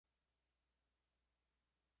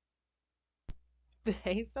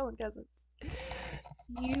Hey, Stolen Cousins.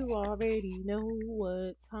 You already know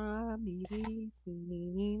what time it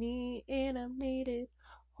is. Animated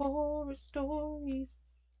horror stories.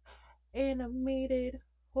 Animated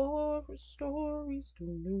horror stories.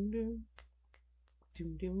 Doom, doom, doom.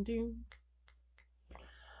 Doom, doom, doom.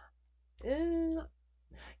 Uh,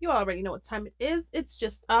 you already know what time it is. It's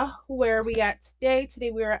just where are we at today?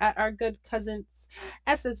 Today we are at our good cousins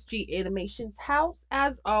SSG Animations house.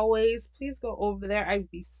 As always, please go over there.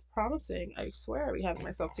 I'd be promising, I swear I'll be having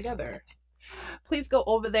myself together. Please go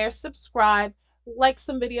over there, subscribe, like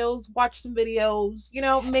some videos, watch some videos,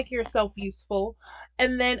 make yourself useful.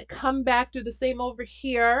 And then come back, do the same over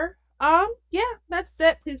here. Yeah, that's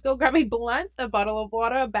it. Please go grab a blunt, a bottle of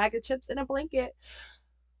water, a bag of chips, and a blanket.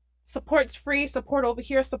 Support's free. Support over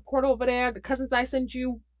here, support over there. The cousins I send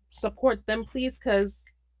you, support them, please, because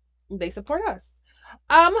they support us.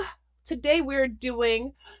 Um, Today we're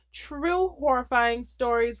doing true horrifying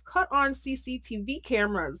stories caught on CCTV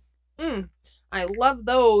cameras. I love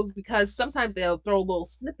those because sometimes they'll throw a little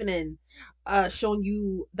snippet in, showing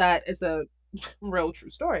you that it's a real true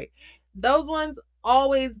story. Those ones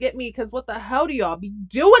always get me because what the hell do y'all be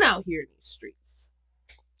doing out here in these streets?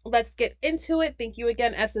 Let's get into it. Thank you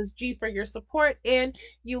again, SSG, for your support and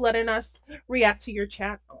you letting us react to your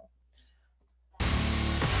channel.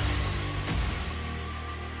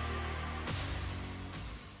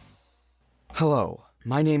 Hello,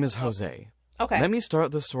 my name is Jose. Okay. Let me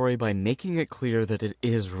start the story by making it clear that it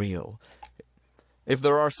is real. If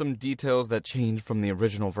there are some details that change from the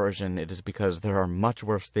original version, it is because there are much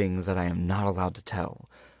worse things that I am not allowed to tell.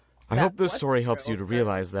 I hope this story helps you to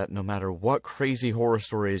realize that no matter what crazy horror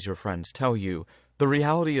stories your friends tell you, the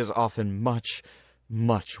reality is often much,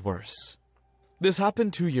 much worse. This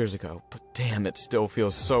happened 2 years ago, but damn, it still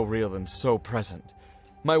feels so real and so present.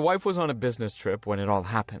 My wife was on a business trip when it all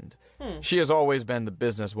happened. She has always been the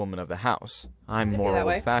businesswoman of the house. I'm more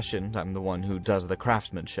old-fashioned. I'm the one who does the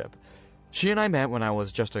craftsmanship. She and I met when I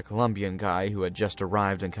was just a Colombian guy who had just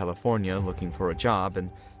arrived in California looking for a job, and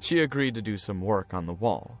she agreed to do some work on the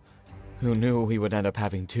wall. Who knew we would end up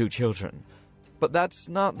having 2 children? But that's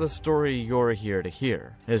not the story you're here to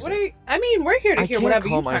hear, is it? We're here to hear whatever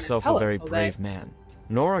you I can't call myself a very us, brave man,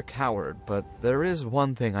 nor a coward, but there is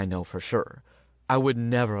one thing I know for sure. I would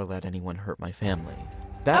never let anyone hurt my family.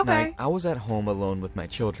 That night, I was at home alone with my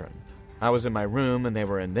children. I was in my room and they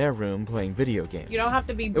were in their room playing video games. You don't have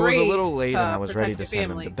to be brave. It was a little late and I was ready to send them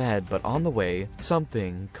family. to bed, but on the way,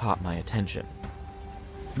 something caught my attention.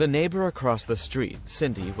 The neighbor across the street,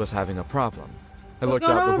 Cindy, was having a problem. I looked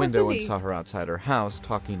out the window and saw her outside her house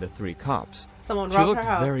talking to 3 cops. She looked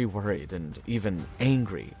very worried and even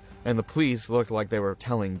angry, and the police looked like they were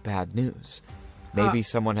telling bad news. Maybe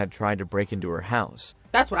someone had tried to break into her house.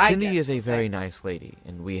 That's what Cindy is a very nice lady,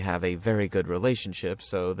 and we have a very good relationship,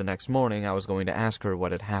 so the next morning I was going to ask her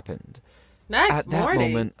what had happened. At that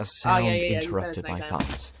moment, a sound interrupted my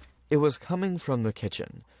thoughts. It was coming from the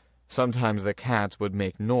kitchen. Sometimes the cats would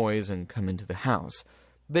make noise and come into the house.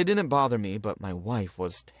 They didn't bother me, but my wife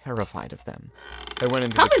was terrified of them. I went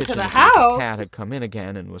into the kitchen to see if a cat had come in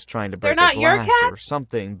again and was trying to break a glass or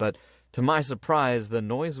something, but to my surprise, the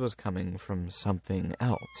noise was coming from something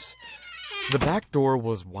else. The back door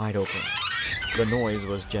was wide open. The noise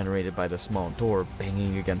was generated by the small door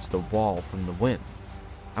banging against the wall from the wind.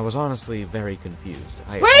 I was honestly very confused.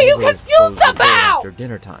 What are you confused about? After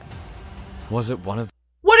dinner time. Was it one of...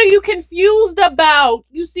 What are you confused about?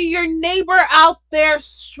 You see your neighbor out there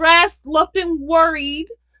stressed, looking worried.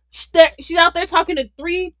 She's out there talking to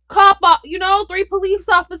 3 3 police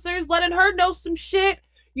officers, letting her know some shit.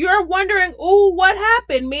 You're wondering, ooh, what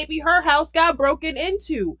happened? Maybe her house got broken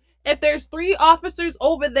into. If there's 3 officers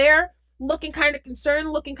over there looking kind of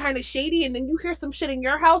concerned, looking kind of shady, and then you hear some shit in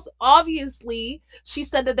your house, obviously, she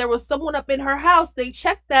said that there was someone up in her house. They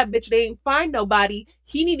checked that bitch. They ain't find nobody.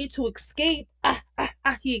 He needed to escape.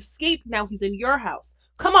 He escaped. Now he's in your house.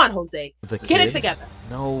 Come on, Jose. Get it together.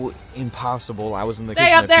 No, impossible. I was in the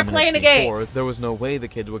kitchen up there playing a game. There was no way the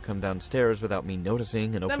kids would come downstairs without me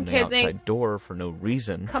noticing and opening the outside door for no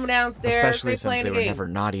reason. Come downstairs, especially since they were never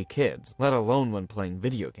naughty kids, let alone when playing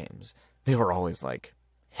video games. They were always, like,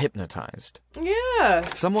 hypnotized.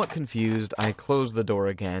 Yeah. Somewhat confused, I closed the door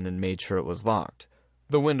again and made sure it was locked.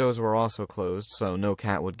 The windows were also closed, so no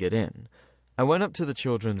cat would get in. I went up to the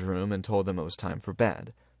children's room and told them it was time for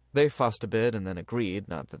bed. They fussed a bit and then agreed,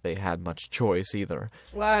 not that they had much choice either.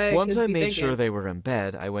 Once I made sure they were in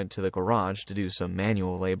bed, I went to the garage to do some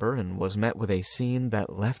manual labor and was met with a scene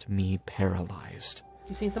that left me paralyzed.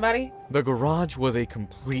 You seen somebody? The garage was a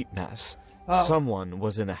complete mess. Someone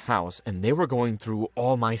was in the house and they were going through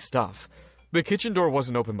all my stuff. The kitchen door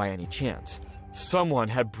wasn't open by any chance. Someone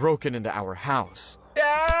had broken into our house.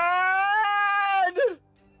 Dad!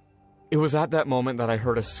 It was at that moment that I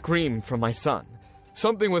heard a scream from my son.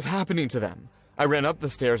 Something was happening to them. I ran up the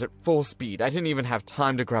stairs at full speed. I didn't even have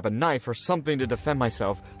time to grab a knife or something to defend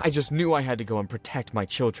myself. I just knew I had to go and protect my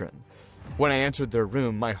children. When I entered their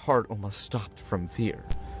room, my heart almost stopped from fear.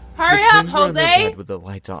 Hurry the up, twins were in their Jose! bed with the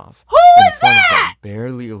lights off. Who In is front of that? them,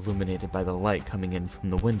 barely illuminated by the light coming in from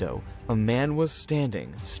the window, a man was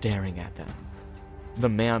standing, staring at them. The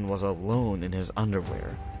man was alone in his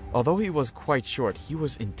underwear. Although he was quite short, he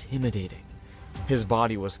was intimidating. His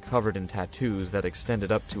body was covered in tattoos that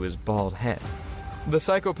extended up to his bald head. The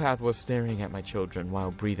psychopath was staring at my children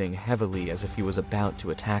while breathing heavily as if he was about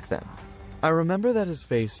to attack them. I remember that his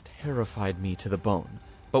face terrified me to the bone,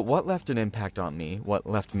 but what left an impact on me, what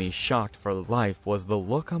left me shocked for life, was the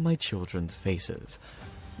look on my children's faces.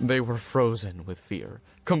 They were frozen with fear,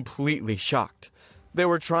 completely shocked. They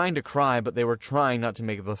were trying to cry, but they were trying not to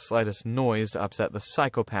make the slightest noise to upset the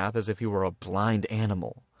psychopath as if he were a blind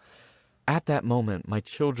animal. At that moment, my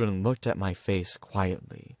children looked at my face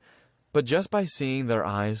quietly. But just by seeing their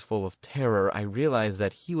eyes full of terror, I realized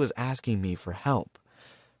that he was asking me for help.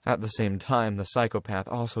 At the same time, the psychopath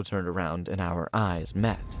also turned around and our eyes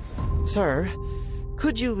met. "Sir,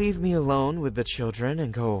 could you leave me alone with the children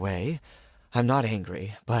and go away? I'm not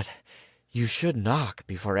angry, but you should knock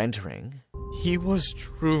before entering." He was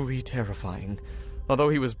truly terrifying. Although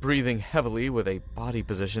he was breathing heavily with a body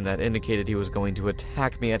position that indicated he was going to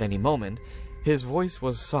attack me at any moment, his voice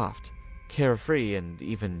was soft, carefree, and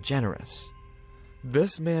even generous.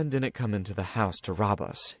 This man didn't come into the house to rob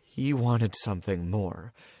us. He wanted something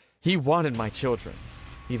more. He wanted my children.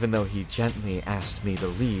 Even though he gently asked me to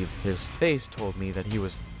leave, his face told me that he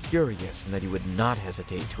was furious and that he would not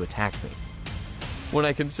hesitate to attack me. When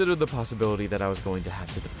I considered the possibility that I was going to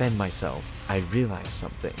have to defend myself, I realized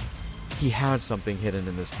something. He had something hidden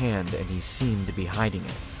in his hand, and he seemed to be hiding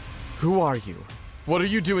it. "Who are you? What are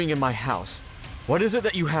you doing in my house? What is it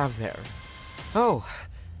that you have there?" "Oh,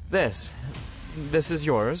 this is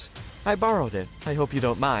yours. I borrowed it. I hope you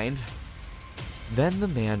don't mind." Then the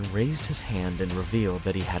man raised his hand and revealed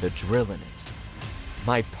that he had a drill in it.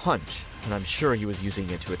 My punch, and I'm sure he was using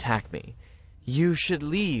it to attack me. "You should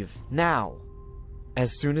leave, now."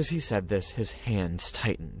 As soon as he said this, his hands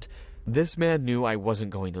tightened. This man knew I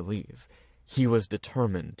wasn't going to leave. He was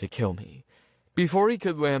determined to kill me. Before he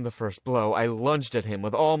could land the first blow, I lunged at him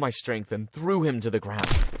with all my strength and threw him to the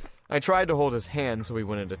ground. I tried to hold his hand so he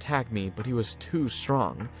wouldn't attack me, but he was too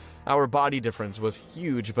strong. Our body difference was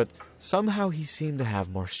huge, but somehow he seemed to have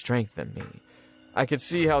more strength than me. I could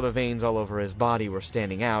see how the veins all over his body were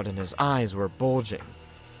standing out and his eyes were bulging.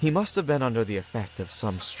 He must have been under the effect of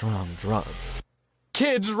some strong drug.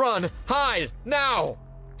 "Kids, run! Hide! Now!"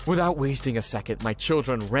 Without wasting a second, my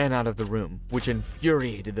children ran out of the room, which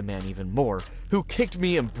infuriated the man even more, who kicked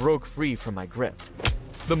me and broke free from my grip.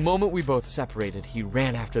 The moment we both separated, he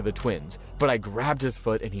ran after the twins, but I grabbed his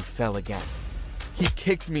foot and he fell again. He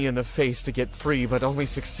kicked me in the face to get free, but only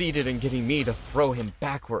succeeded in getting me to throw him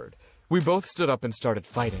backward. We both stood up and started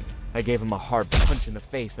fighting. I gave him a hard punch in the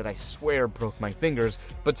face that I swear broke my fingers,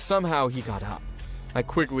 but somehow he got up. I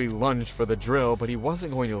quickly lunged for the drill, but he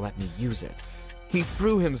wasn't going to let me use it. He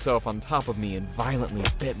threw himself on top of me and violently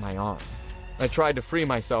bit my arm. I tried to free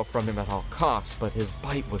myself from him at all costs, but his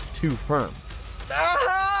bite was too firm.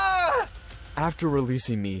 Ah! After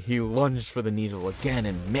releasing me, he lunged for the needle again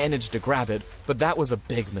and managed to grab it, but that was a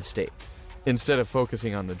big mistake. Instead of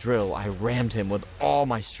focusing on the drill, I rammed him with all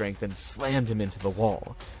my strength and slammed him into the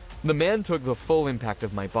wall. The man took the full impact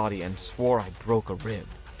of my body and swore I broke a rib.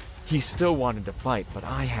 He still wanted to fight, but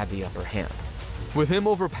I had the upper hand. With him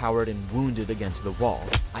overpowered and wounded against the wall,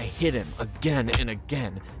 I hit him again and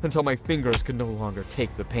again until my fingers could no longer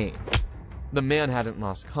take the pain. The man hadn't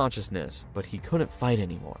lost consciousness, but he couldn't fight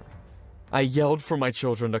anymore. I yelled for my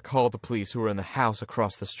children to call the police who were in the house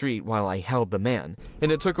across the street while I held the man,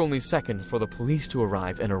 and it took only seconds for the police to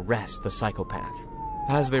arrive and arrest the psychopath.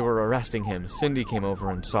 As they were arresting him, Cindy came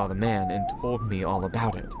over and saw the man and told me all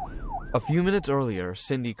about it. A few minutes earlier,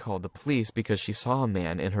 Cindy called the police because she saw a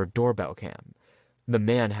man in her doorbell cam. The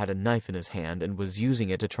man had a knife in his hand and was using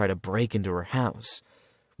it to try to break into her house.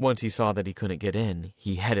 Once he saw that he couldn't get in,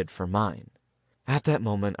 he headed for mine. At that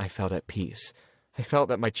moment, I felt at peace. I felt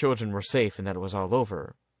that my children were safe and that it was all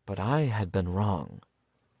over, but I had been wrong.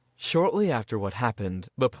 Shortly after what happened,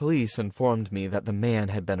 the police informed me that the man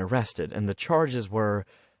had been arrested and the charges were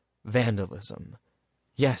vandalism.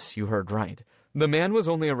 Yes, you heard right. The man was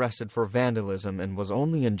only arrested for vandalism and was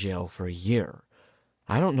only in jail for a year.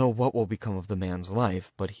 I don't know what will become of the man's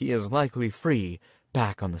life, but he is likely free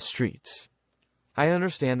back on the streets. I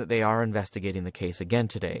understand that they are investigating the case again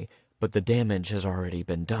today, but the damage has already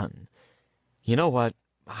been done. You know what?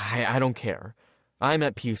 I don't care. I'm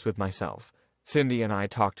at peace with myself. Cindy and I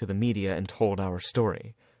talked to the media and told our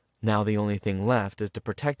story. Now the only thing left is to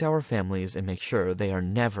protect our families and make sure they are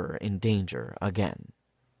never in danger again.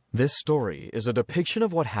 This story is a depiction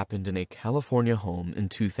of what happened in a California home in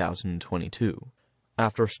 2022.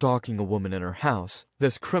 After stalking a woman in her house,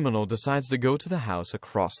 this criminal decides to go to the house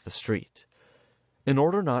across the street. In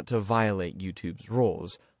order not to violate YouTube's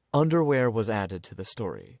rules, underwear was added to the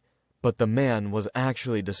story. But the man was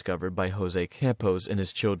actually discovered by Jose Campos in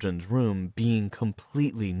his children's room being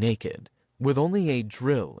completely naked, with only a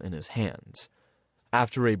drill in his hands.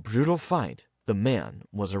 After a brutal fight, the man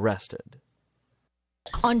was arrested.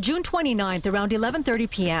 On June 29th, around 11:30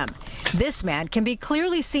 p.m., this man can be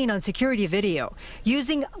clearly seen on security video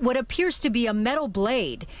using what appears to be a metal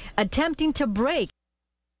blade, attempting to break.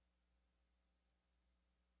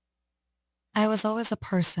 I was always a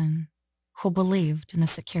person who believed in the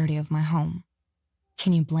security of my home.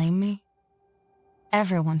 Can you blame me?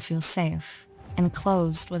 Everyone feels safe,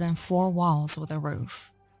 enclosed within 4 walls with a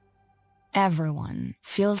roof. Everyone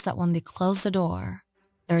feels that when they close the door,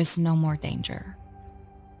 there is no more danger.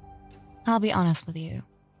 I'll be honest with you.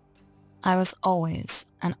 I was always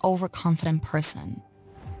an overconfident person,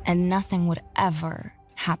 and nothing would ever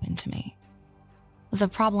happen to me. The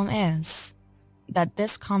problem is that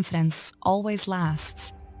this confidence always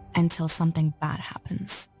lasts until something bad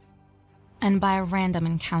happens. And by a random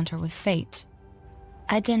encounter with fate,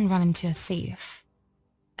 I didn't run into a thief.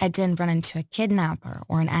 I didn't run into a kidnapper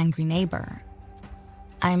or an angry neighbor.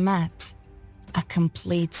 I met a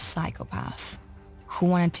complete psychopath who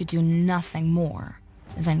wanted to do nothing more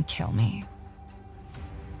than kill me.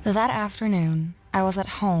 That afternoon, I was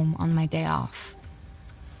at home on my day off.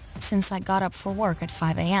 Since I got up for work at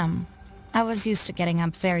 5 a.m., I was used to getting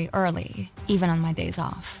up very early, even on my days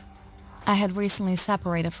off. I had recently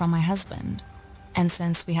separated from my husband, and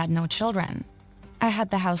since we had no children, I had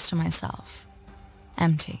the house to myself,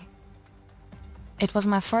 empty. It was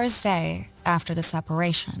my first day after the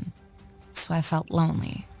separation, so I felt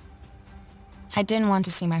lonely. I didn't want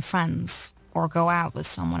to see my friends or go out with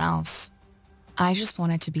someone else. I just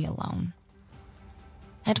wanted to be alone.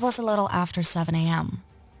 It was a little after 7 a.m.,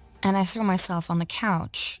 and I threw myself on the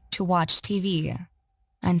couch to watch TV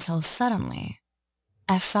until suddenly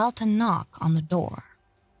I felt a knock on the door.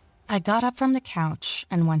 I got up from the couch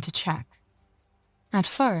and went to check. At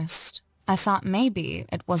first, I thought maybe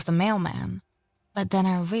it was the mailman, but then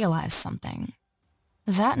I realized something.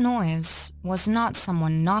 That noise was not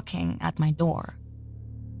someone knocking at my door.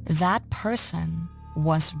 That person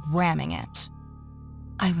was ramming it.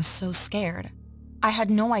 I was so scared. I had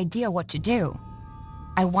no idea what to do.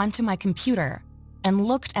 I went to my computer and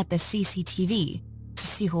looked at the CCTV to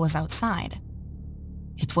see who was outside.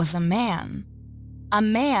 It was a man. A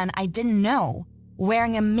man I didn't know,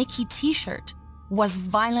 wearing a Mickey t-shirt, was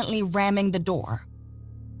violently ramming the door.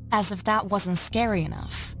 As if that wasn't scary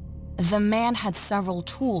enough, the man had several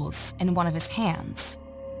tools in one of his hands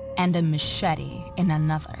and a machete in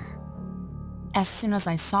another. As soon as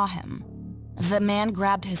I saw him, the man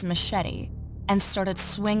grabbed his machete and started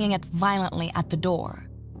swinging it violently at the door.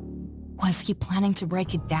 Was he planning to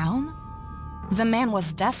break it down? The man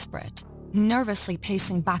was desperate, nervously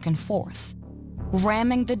pacing back and forth,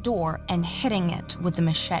 ramming the door and hitting it with the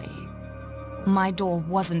machete. My door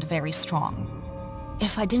wasn't very strong.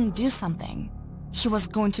 If I didn't do something, he was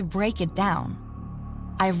going to break it down.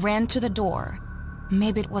 I ran to the door.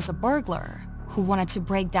 Maybe it was a burglar who wanted to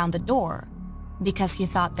break down the door because he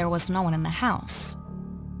thought there was no one in the house.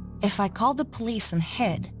 If I called the police and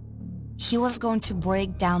hid, he was going to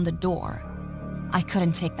break down the door. I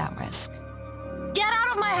couldn't take that risk. Get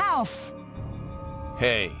out of my house!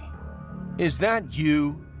 Hey, is that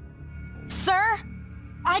you? Sir?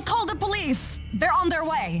 I called the police. They're on their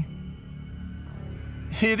way.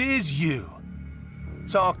 It is you.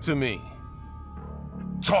 Talk to me.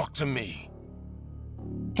 Talk to me.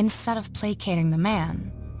 Instead of placating the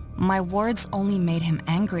man, my words only made him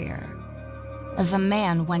angrier. The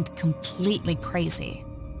man went completely crazy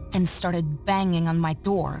and started banging on my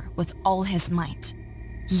door with all his might,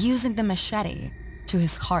 using the machete to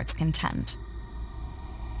his heart's content.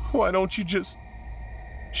 Why don't you just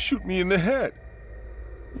shoot me in the head?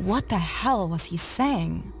 What the hell was he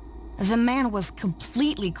saying? The man was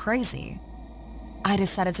completely crazy. I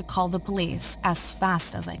decided to call the police as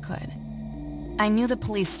fast as I could. I knew the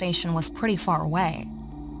police station was pretty far away,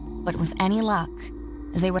 but with any luck,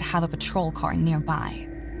 they would have a patrol car nearby.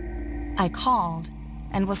 I called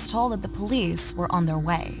and was told that the police were on their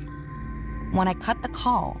way. When I cut the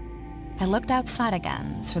call, I looked outside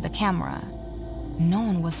again through the camera. No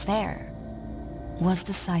one was there. Was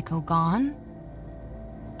the psycho gone?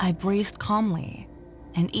 I breathed calmly,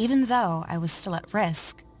 and even though I was still at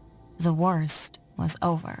risk, the worst was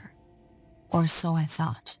over. Or so I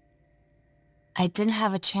thought. I didn't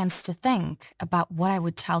have a chance to think about what I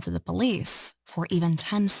would tell to the police for even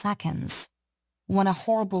 10 seconds when a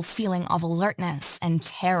horrible feeling of alertness and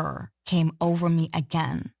terror came over me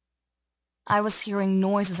again. I was hearing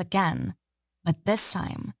noises again, but this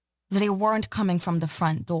time, they weren't coming from the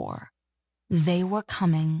front door. They were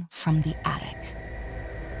coming from the attic.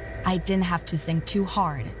 I didn't have to think too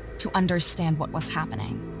hard to understand what was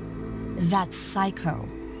happening. That psycho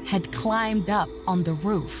had climbed up on the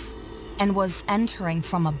roof and was entering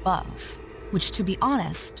from above, which, to be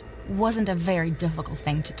honest, wasn't a very difficult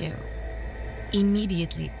thing to do.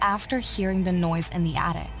 Immediately after hearing the noise in the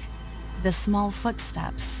attic, the small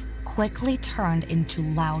footsteps quickly turned into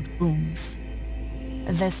loud booms.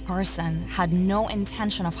 This person had no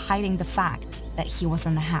intention of hiding the fact that he was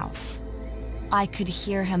in the house. I could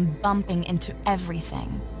hear him bumping into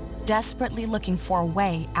everything, desperately looking for a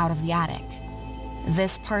way out of the attic.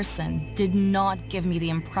 This person did not give me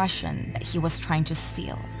the impression that he was trying to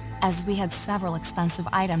steal, as we had several expensive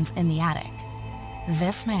items in the attic.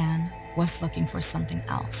 This man was looking for something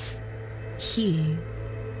else. He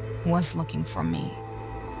was looking for me.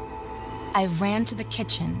 I ran to the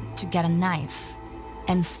kitchen to get a knife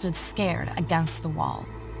and stood scared against the wall.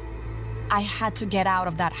 I had to get out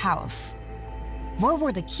of that house. Where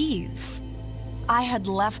were the keys? I had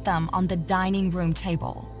left them on the dining room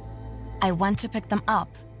table. I went to pick them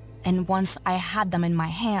up, and once I had them in my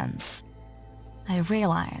hands, I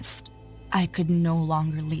realized I could no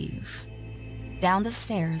longer leave. Down the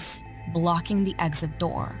stairs, blocking the exit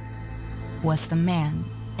door, was the man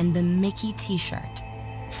in the Mickey t-shirt,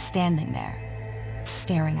 standing there,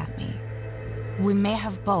 staring at me. We may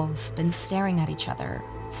have both been staring at each other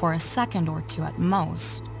for a second or two at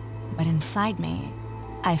most, but inside me,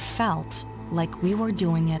 I felt like we were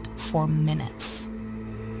doing it for minutes.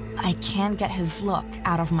 I can't get his look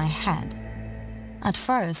out of my head. At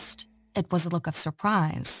first, it was a look of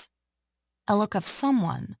surprise, a look of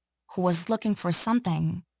someone who was looking for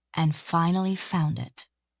something and finally found it.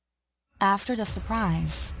 After the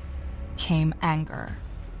surprise came anger.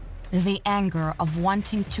 The anger of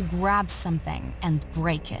wanting to grab something and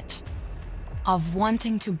break it, of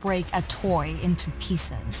wanting to break a toy into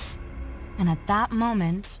pieces. And at that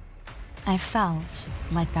moment, I felt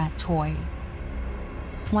like that toy.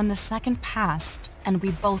 When the second passed and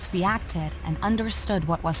we both reacted and understood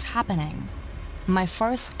what was happening, my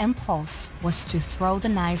first impulse was to throw the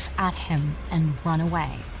knife at him and run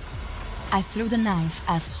away. I threw the knife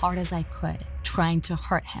as hard as I could, trying to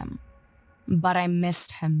hurt him, but I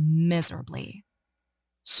missed him miserably.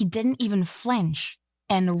 He didn't even flinch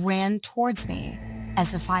and ran towards me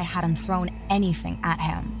as if I hadn't thrown anything at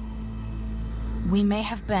him. We may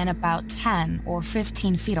have been about 10 or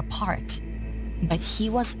 15 feet apart, but he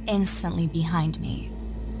was instantly behind me.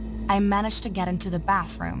 I managed to get into the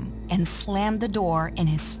bathroom and slammed the door in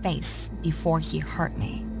his face before he hurt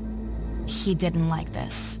me. He didn't like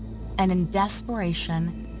this, and in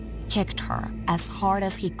desperation, kicked her as hard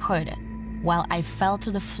as he could while I fell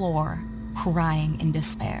to the floor, crying in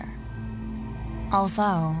despair.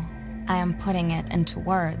 Although I am putting it into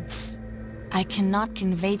words, I cannot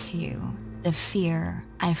convey to you the fear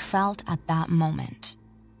I felt at that moment.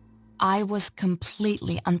 I was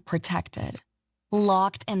completely unprotected,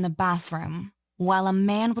 locked in the bathroom, while a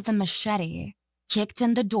man with a machete kicked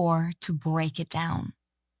in the door to break it down.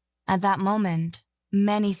 At that moment,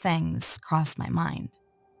 many things crossed my mind.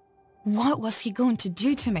 What was he going to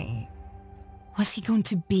do to me? Was he going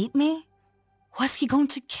to beat me? Was he going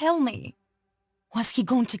to kill me? Was he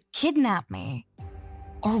going to kidnap me?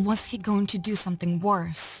 Or was he going to do something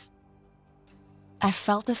worse? I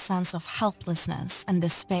felt a sense of helplessness and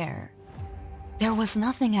despair. There was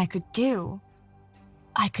nothing I could do.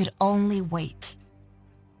 I could only wait.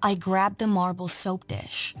 I grabbed the marble soap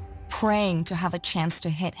dish, praying to have a chance to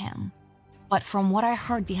hit him. But from what I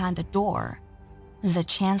heard behind the door, the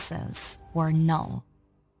chances were null.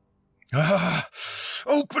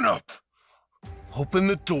 Open up! Open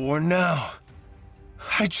the door now.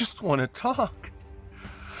 I just want to talk.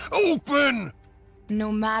 Open!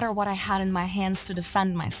 No matter what I had in my hands to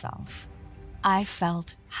defend myself, I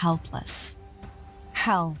felt helpless.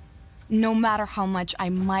 Hell, no matter how much I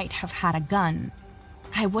might have had a gun,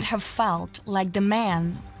 I would have felt like the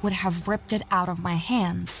man would have ripped it out of my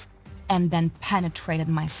hands and then penetrated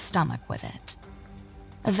my stomach with it.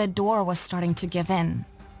 The door was starting to give in.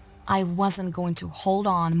 I wasn't going to hold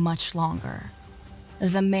on much longer.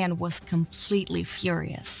 The man was completely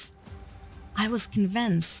furious. I was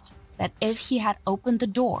convinced that if he had opened the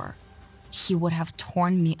door, he would have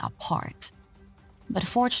torn me apart. But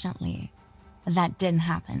fortunately, that didn't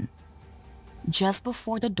happen. Just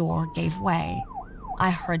before the door gave way, I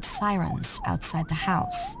heard sirens outside the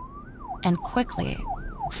house. And quickly,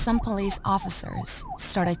 some police officers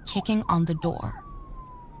started kicking on the door.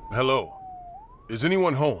 Hello. Is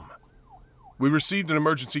anyone home? We received an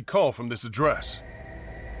emergency call from this address.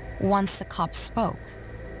 Once the cops spoke,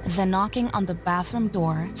 the knocking on the bathroom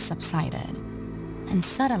door subsided. And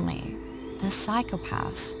suddenly, the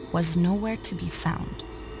psychopath was nowhere to be found.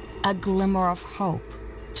 A glimmer of hope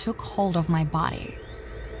took hold of my body.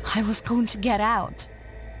 I was going to get out.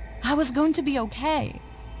 I was going to be okay.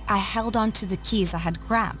 I held on to the keys I had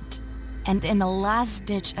grabbed, and in a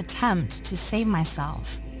last-ditch attempt to save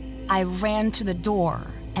myself, I ran to the door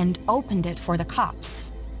and opened it for the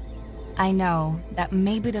cops. I know that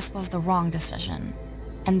maybe this was the wrong decision,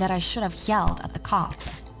 and that I should have yelled at the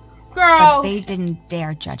cops. Girl, But they didn't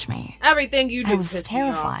dare judge me. everything you do I was pissed me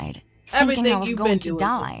off. terrified, thinking Everything I was you've going been to doing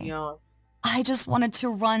pissed me die. off. I just wanted to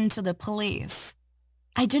run to the police.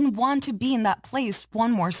 I didn't want to be in that place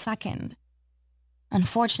one more second.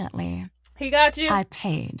 Unfortunately, He got you. I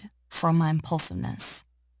paid for my impulsiveness.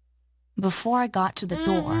 Before I got to the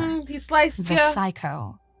door, He sliced the you.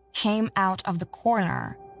 psycho came out of the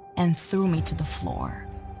corner and threw me to the floor.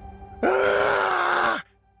 Ah!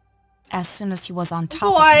 As soon as he was on top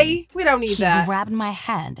of Boy, me, we don't need he that. grabbed my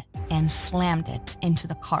head and slammed it into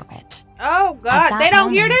the carpet. Oh At God, that they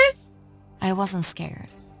don't hear moment, this. I wasn't scared.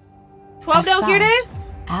 12 don't hear felt this.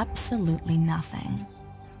 Absolutely nothing.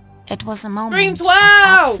 It was a Scream moment of 12!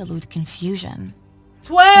 absolute confusion.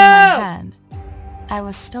 In my 12. head, I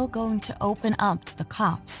was still going to open up to the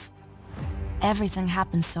cops. Everything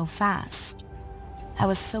happened so fast. I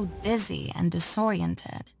was so dizzy and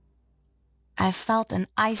disoriented. I felt an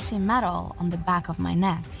icy metal on the back of my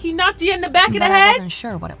neck, He knocked you in the back of the but I head. wasn't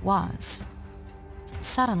sure what it was.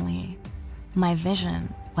 Suddenly, my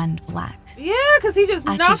vision went black. Yeah, because he just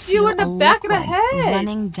I could knocked you feel in the a back of the liquid head.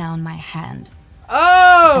 running down my hand.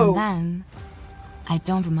 Oh. And then, I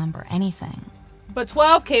don't remember anything. But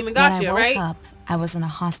 12 came and got When you, I woke right? up, I was in a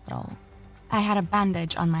hospital. I had a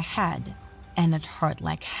bandage on my head, and it hurt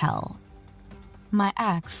like hell. My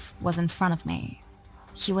ex was in front of me.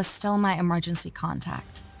 He was still my emergency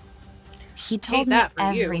contact. He told me that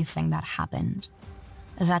for you. everything that happened.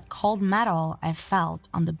 That cold metal I felt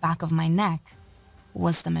on the back of my neck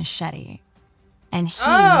was the machete, and he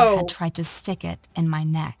Oh. had tried to stick it in my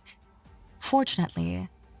neck. Fortunately,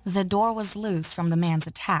 the door was loose from the man's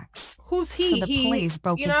attacks, Who's he? so the He- police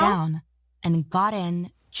broke you it know? down and got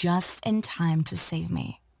in just in time to save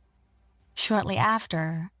me. Shortly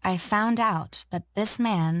after, I found out that this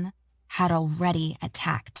man had already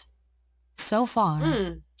attacked. So far,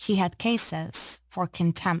 Mm. he had cases for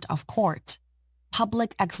contempt of court,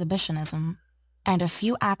 public exhibitionism, and a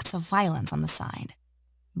few acts of violence on the side,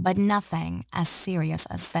 but nothing as serious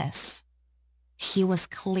as this. He was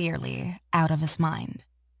clearly out of his mind.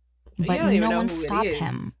 You But don't even no know one who it stopped is.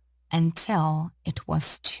 him until it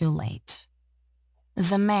was too late.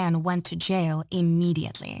 The man went to jail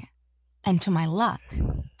immediately, and to my luck,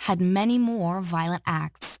 had many more violent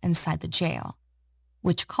acts inside the jail,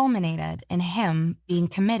 which culminated in him being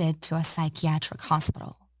committed to a psychiatric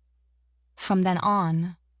hospital. From then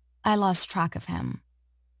on, I lost track of him.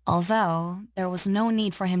 Although there was no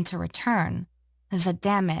need for him to return, the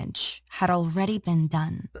damage had already been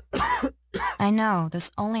done. I know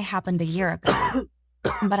this only happened a year ago,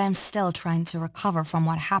 but I'm still trying to recover from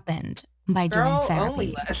what happened by doing Girl, only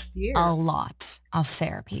therapy. last year. A lot of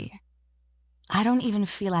therapy. I don't even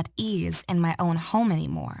feel at ease in my own home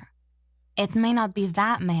anymore. It may not be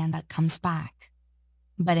that man that comes back,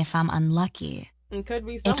 but if I'm unlucky, It could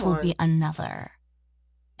be it someone. will be another,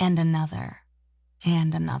 and another,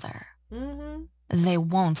 and another. Mm-hmm. They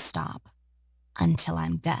won't stop until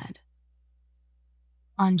I'm dead.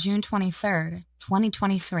 On June 23rd,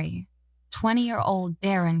 2023, 20-year-old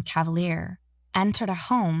Darren Cavalier entered a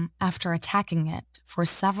home after attacking it for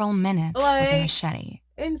several minutes with a Like- machete.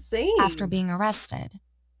 Insane. After being arrested,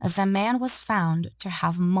 the man was found to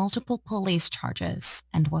have multiple police charges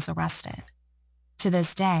and was arrested. To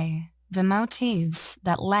this day, the motives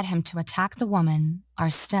that led him to attack the woman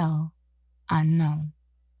are still unknown.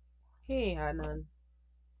 He ain't had none.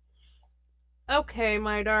 Okay,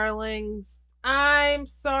 my darlings. I'm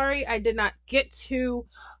sorry I did not get to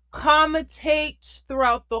commentate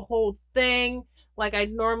throughout the whole thing like I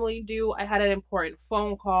normally do. I had an important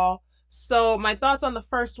phone call. So my thoughts on the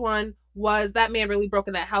first one was that man really broke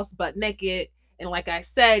in that house butt naked. And like I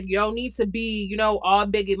said, you don't need to be, all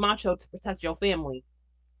big and macho to protect your family.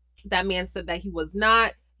 That man said that he was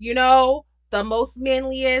not, the most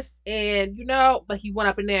manliest, and but he went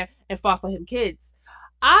up in there and fought for him kids.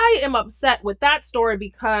 I am upset with that story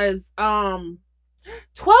because 12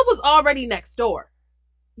 was already next door.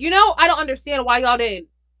 I don't understand why y'all didn't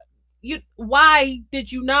why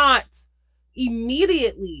did you not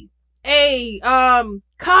immediately, hey,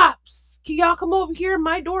 cops, can y'all come over here?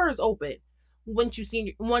 My door is open. Once you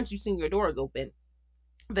seen your door is open.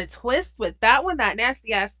 The twist with that one, that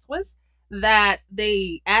nasty ass twist, that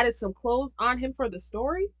they added some clothes on him for the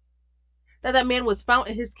story, that man was found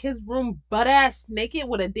in his kid's room butt ass naked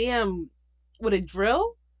with a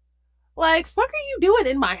drill. Like, fuck are you doing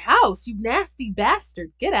in my house, you nasty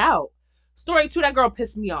bastard? Get out. Story 2, that girl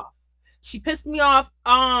pissed me off. She pissed me off.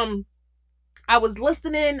 I was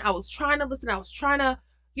listening. I was trying to listen. I was trying to,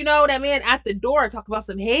 that man at the door talk about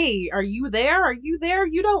some, hey, are you there? Are you there?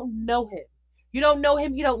 You don't know him. You don't know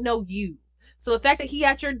him. He don't know you. So the fact that he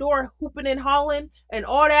at your door hooping and hollering and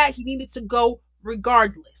all that, he needed to go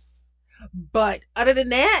regardless. But other than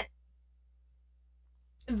that,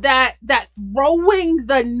 that throwing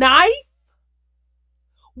the knife,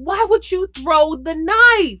 why would you throw the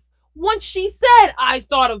knife? Once she said, I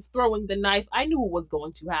thought of throwing the knife, I knew what was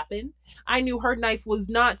going to happen. I knew her knife was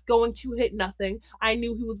not going to hit nothing. I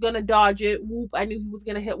knew he was going to dodge it. Whoop. I knew he was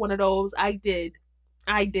going to hit one of those. I did.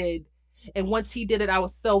 And once he did it, I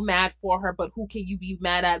was so mad for her. But who can you be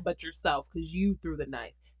mad at but yourself? Because you threw the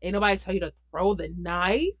knife. Ain't nobody tell you to throw the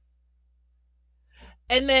knife.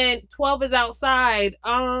 And then 12 is outside.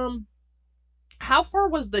 How far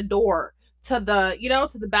was the door to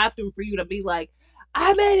the bathroom for you to be like,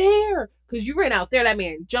 I'm in here? Because you ran out there, that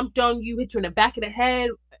man jumped on you, hit you in the back of the head,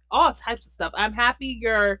 all types of stuff. I'm happy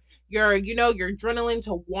your adrenaline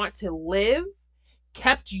to want to live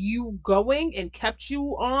kept you going and kept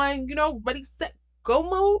you on, ready, set, go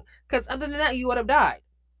mode. Because other than that, you would have died.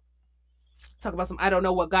 Talk about some, I don't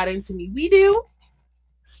know what got into me. We do.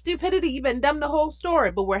 Stupidity, you've been dumb the whole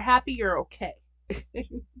story, but we're happy you're okay.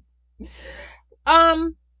 I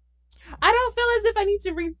don't feel as if I need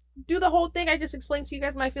to redo the whole thing. I just explained to you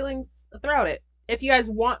guys my feelings throughout it. If you guys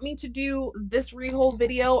want me to do this whole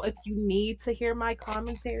video, if you need to hear my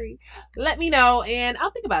commentary, let me know and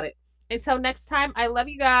I'll think about it. Until next time, I love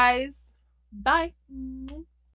you guys. Bye.